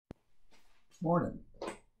Morning.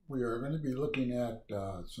 We are going to be looking at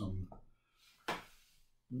some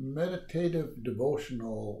meditative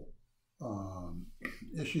devotional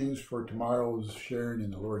issues for tomorrow's sharing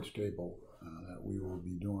in the Lord's table that we will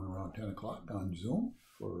be doing around 10 o'clock on Zoom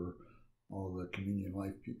for all the Communion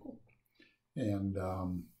Life people. And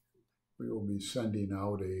we will be sending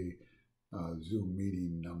out a Zoom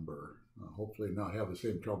meeting number. Hopefully not have the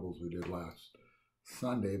same troubles we did last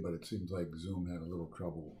Sunday, but it seems like Zoom had a little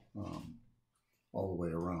trouble all the way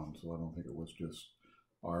around, so I don't think it was just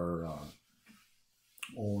our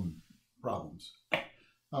own problems.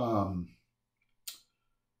 I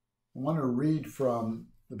want to read from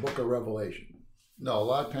the book of Revelation. Now, a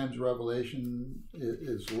lot of times Revelation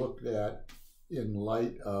is looked at in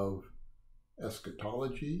light of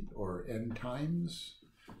eschatology or end times,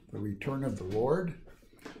 the return of the Lord.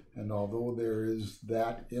 And although there is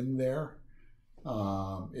that in there,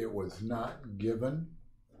 it was not given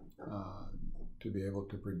to be able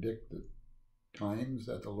to predict the times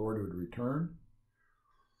that the Lord would return.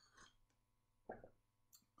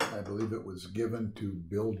 I believe it was given to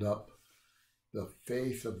build up the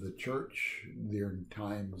faith of the church during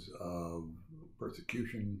times of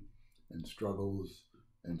persecution and struggles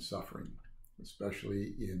and suffering,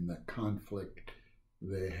 especially in the conflict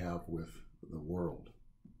they have with the world.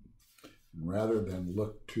 And rather than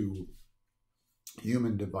look to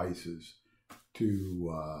human devices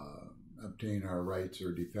to obtain our rights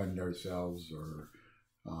or defend ourselves or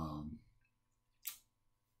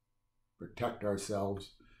protect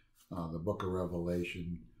ourselves, the book of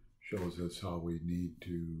Revelation shows us how we need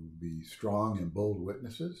to be strong and bold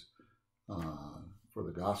witnesses for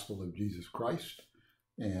the gospel of Jesus Christ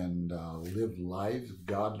and live lives,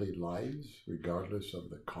 godly lives, regardless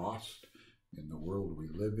of the cost in the world we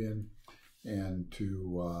live in, and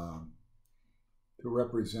to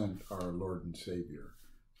represent our Lord and Savior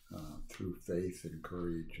through faith and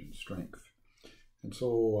courage and strength. And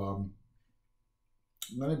so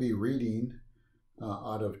I'm going to be reading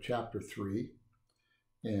out of chapter 3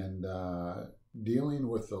 and dealing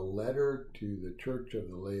with the letter to the church of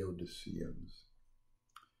the Laodiceans.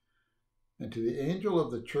 And to the angel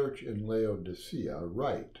of the church in Laodicea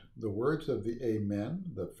write the words of the Amen,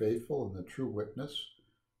 the faithful and the true witness,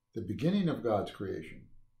 the beginning of God's creation.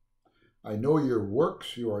 I know your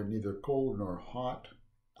works, you are neither cold nor hot.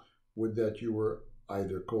 Would that you were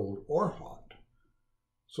either cold or hot.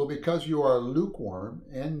 So because you are lukewarm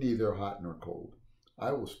and neither hot nor cold,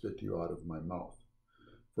 I will spit you out of my mouth.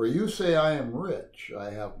 For you say, I am rich,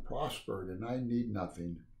 I have prospered, and I need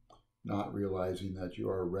nothing, not realizing that you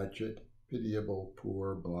are wretched, pitiable,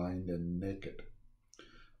 poor, blind, and naked.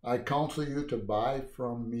 I counsel you to buy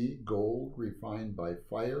from me gold refined by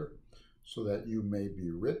fire, so that you may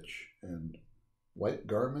be rich, and white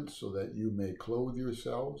garments, so that you may clothe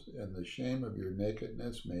yourselves, and the shame of your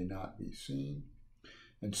nakedness may not be seen,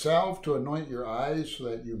 and salve to anoint your eyes, so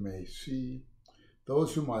that you may see.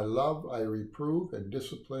 Those whom I love I reprove and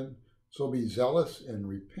discipline, so be zealous and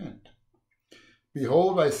repent.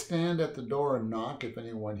 Behold, I stand at the door and knock. If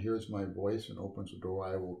anyone hears my voice and opens the door,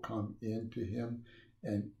 I will come in to him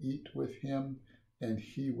and eat with him, and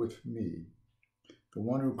he with me. The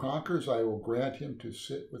one who conquers, I will grant him to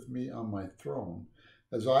sit with me on my throne,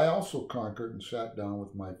 as I also conquered and sat down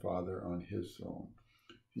with my Father on his throne.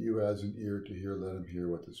 He who has an ear to hear, let him hear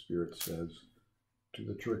what the Spirit says to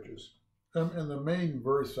the churches. And the main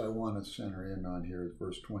verse I want to center in on here is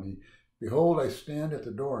verse 20. Behold, I stand at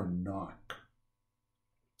the door and knock.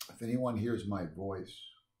 If anyone hears my voice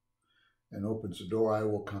and opens the door, I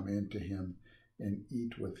will come in to him and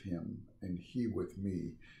eat with him, and he with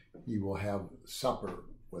me. He will have supper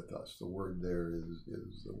with us. The word there is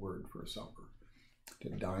the word for supper. To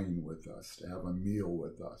dine with us, to have a meal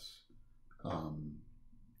with us.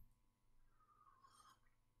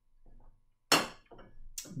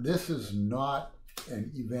 This is not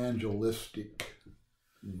an evangelistic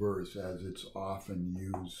verse as it's often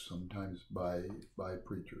used sometimes by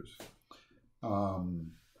preachers.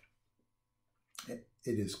 It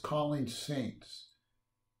is calling saints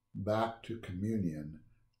back to communion,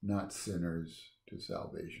 not sinners to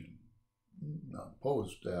salvation. Not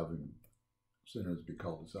opposed to having sinners be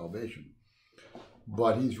called to salvation.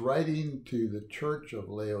 But he's writing to the church of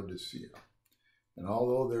Laodicea. And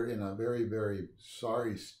although they're in a very, very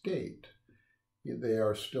sorry state, they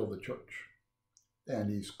are still the church. And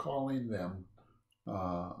he's calling them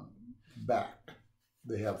back.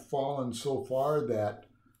 They have fallen so far that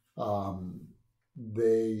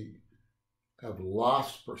they have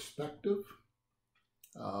lost perspective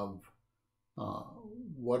of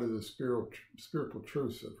what are the spiritual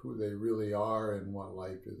truths of who they really are and what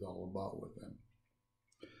life is all about with them.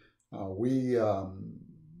 We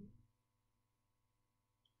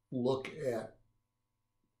look at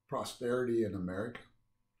prosperity in America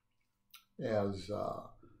as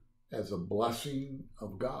a blessing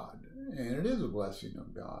of God, and it is a blessing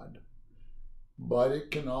of God, but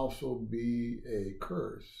it can also be a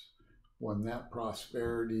curse when that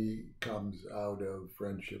prosperity comes out of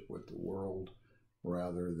friendship with the world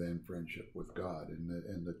rather than friendship with God. And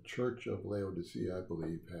the church of Laodicea, I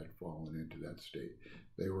believe, had fallen into that state.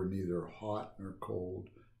 They were neither hot nor cold,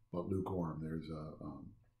 but lukewarm. There's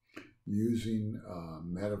using a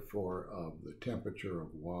metaphor of the temperature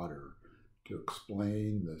of water to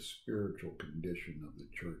explain the spiritual condition of the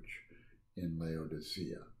church in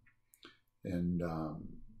Laodicea. And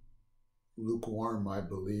lukewarm, I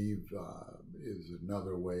believe, is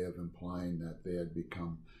another way of implying that they had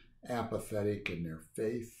become apathetic in their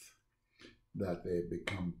faith, that they had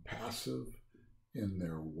become passive in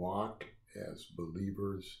their walk as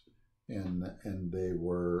believers, and they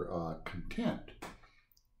were content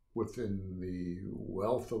within the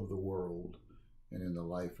wealth of the world and in the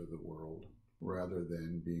life of the world, rather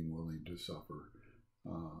than being willing to suffer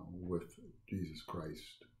with Jesus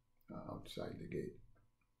Christ outside the gate.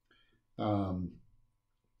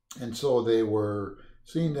 And so they were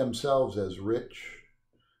seeing themselves as rich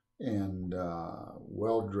and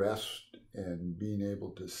well-dressed and being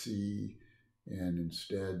able to see, and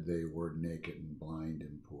instead they were naked and blind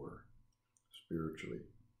and poor spiritually.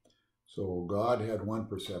 So God had one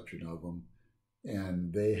perception of them,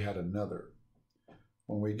 and they had another.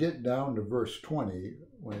 When we get down to verse 20,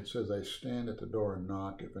 when it says, I stand at the door and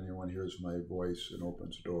knock, if anyone hears my voice and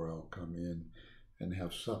opens the door, I'll come in and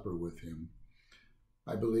have supper with him.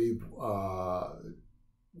 I believe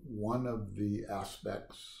one of the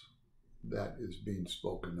aspects that is being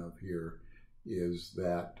spoken of here is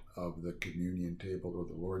that of the communion table or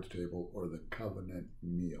the Lord's table or the covenant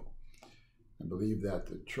meal. I believe that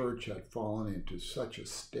the church had fallen into such a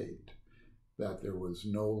state that there was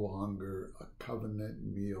no longer a covenant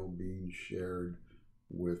meal being shared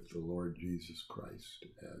with the Lord Jesus Christ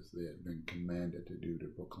as they had been commanded to do to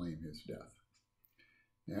proclaim his death.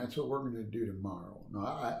 And that's what we're going to do tomorrow.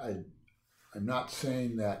 Now, I'm not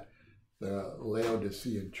saying that the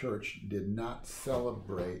Laodicean church did not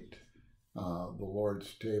celebrate the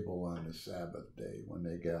Lord's table on the Sabbath day when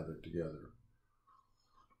they gathered together.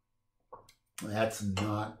 That's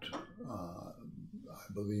not, I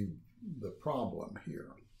believe, the problem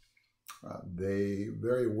here. They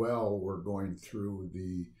very well were going through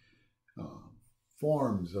the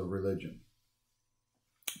forms of religion,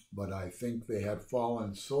 but I think they had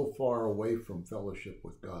fallen so far away from fellowship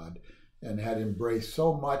with God and had embraced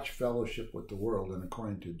so much fellowship with the world, and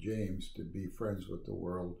according to James, to be friends with the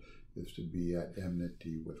world is to be at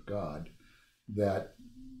enmity with God, that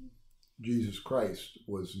Jesus Christ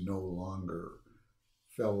was no longer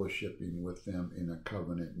fellowshipping with them in a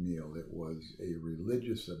covenant meal. It was a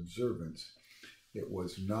religious observance. It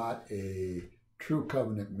was not a true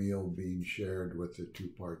covenant meal being shared with the two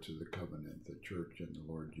parts of the covenant, the church and the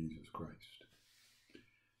Lord Jesus Christ.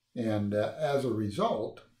 And as a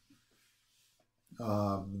result,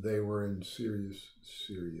 they were in serious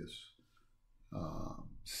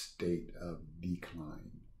state of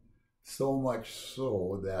decline. So much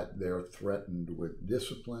so that they're threatened with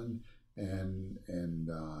discipline and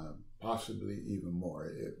possibly even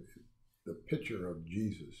more. The picture of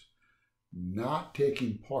Jesus not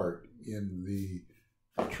taking part in the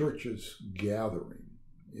church's gathering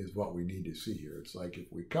is what we need to see here. It's like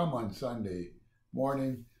if we come on Sunday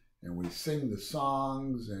morning and we sing the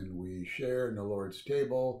songs and we share in the Lord's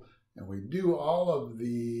table and we do all of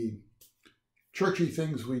the churchy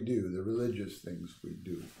things we do, the religious things we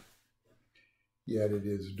do, yet it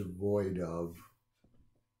is devoid of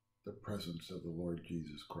the presence of the Lord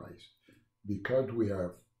Jesus Christ, because we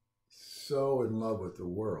are so in love with the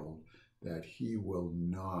world that he will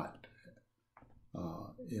not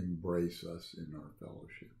embrace us in our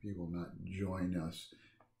fellowship. He will not join us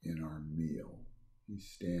in our meal. He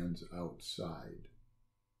stands outside.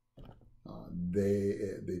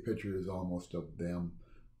 The picture is almost of them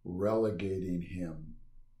relegating him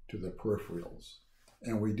to the peripherals,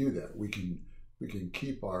 and we do that. We can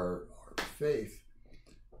keep our faith,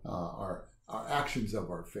 our actions of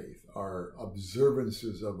our faith, our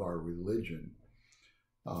observances of our religion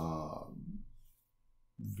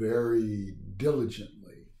very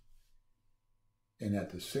diligently, and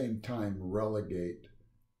at the same time relegate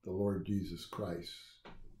the Lord Jesus Christ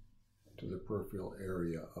to the peripheral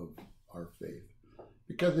area of our faith.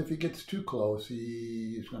 Because if he gets too close,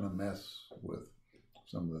 he's going to mess with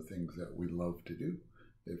some of the things that we love to do.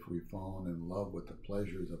 If we've fallen in love with the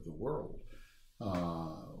pleasures of the world,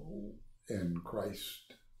 and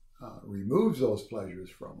Christ removes those pleasures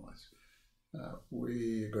from us,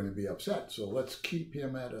 we're going to be upset. So let's keep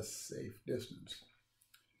him at a safe distance.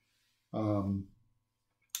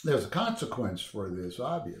 There's a consequence for this,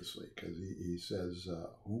 obviously, because he says,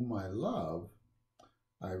 whom I love,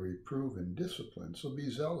 I reprove and discipline, so be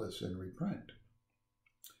zealous and repent.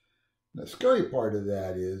 The scary part of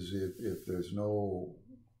that is if there's no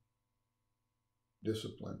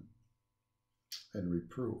discipline and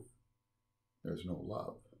reproof, there's no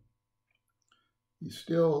love. He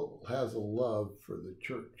still has a love for the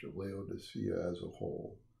church of Laodicea as a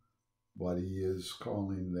whole, but he is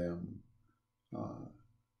calling them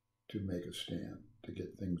to make a stand, to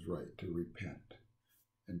get things right, to repent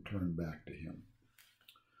and turn back to him.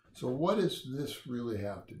 So what does this really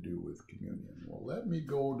have to do with communion? Well, let me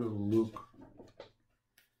go to Luke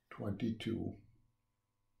 22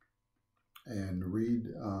 and read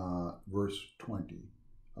verse 20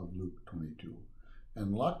 of Luke 22.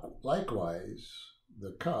 And likewise,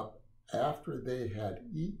 the cup, after they had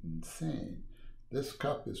eaten, saying, this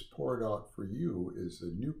cup is poured out for you, is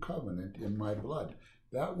the new covenant in my blood.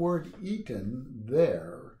 That word eaten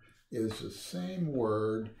there is the same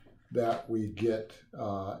word that we get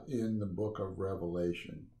in the book of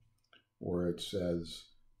Revelation, where it says,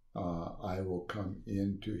 I will come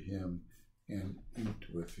into him and eat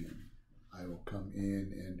with him. I will come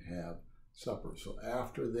in and have supper. So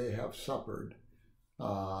after they have suppered,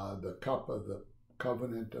 the cup of the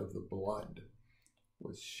covenant of the blood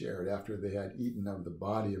was shared. After they had eaten of the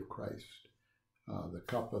body of Christ, the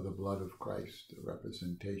cup of the blood of Christ, the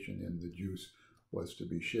representation in the juice, was to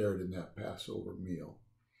be shared in that Passover meal.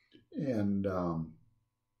 And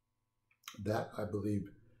that, I believe,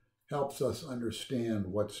 helps us understand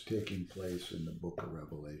what's taking place in the book of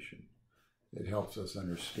Revelation. It helps us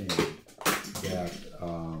understand that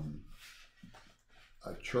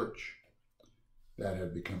a church that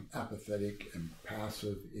had become apathetic and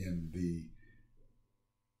passive in the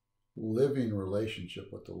living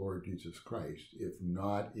relationship with the Lord Jesus Christ, if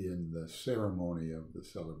not in the ceremony of the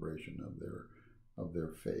celebration of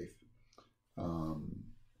their faith,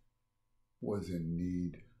 was in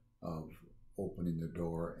need of opening the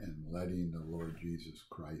door and letting the Lord Jesus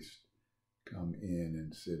Christ come in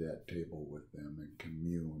and sit at table with them and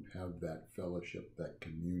commune, have that fellowship, that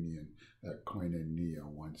communion, that koinonia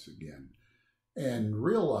once again. And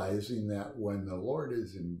realizing that when the Lord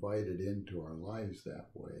is invited into our lives that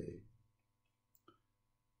way,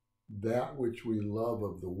 that which we love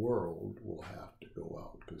of the world will have to go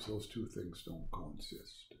out, because those two things don't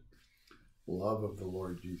coexist. Love of the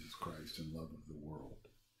Lord Jesus Christ and love of the world.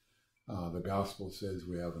 The gospel says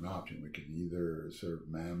we have an option. We can either serve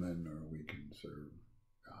mammon or we can serve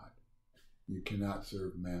God. You cannot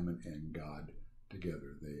serve mammon and God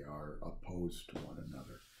together. They are opposed to one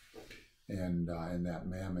another. And that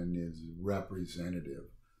mammon is representative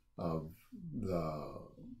of the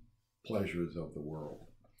pleasures of the world.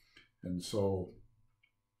 And so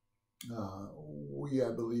we,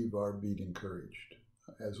 I believe, are being encouraged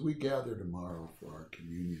as we gather tomorrow for our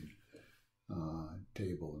communion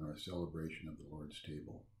table and our celebration of the Lord's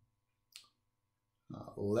table.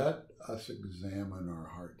 Let us examine our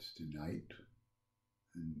hearts tonight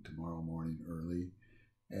and tomorrow morning early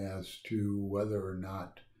as to whether or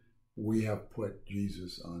not we have put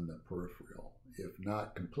Jesus on the peripheral, if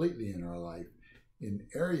not completely in our life, in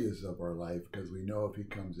areas of our life, because we know if he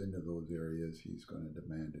comes into those areas, he's going to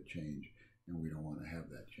demand a change, and we don't want to have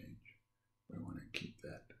that change. We want to keep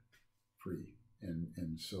that free.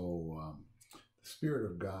 And so the Spirit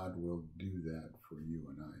of God will do that for you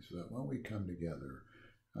and I, so that when we come together,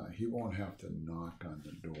 he won't have to knock on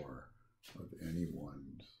the door of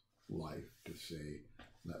anyone's life to say,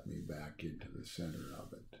 let me back into the center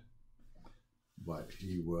of it. But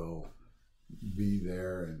he will be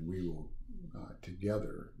there, and we will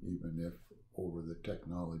together, even if over the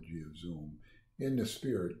technology of Zoom, in the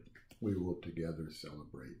Spirit, we will together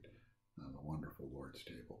celebrate the wonderful Lord's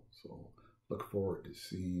table. So look forward to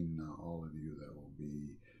seeing all of you that will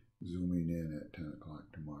be Zooming in at 10 o'clock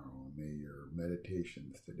tomorrow. May your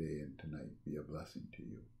meditations today and tonight be a blessing to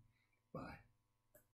you. Bye.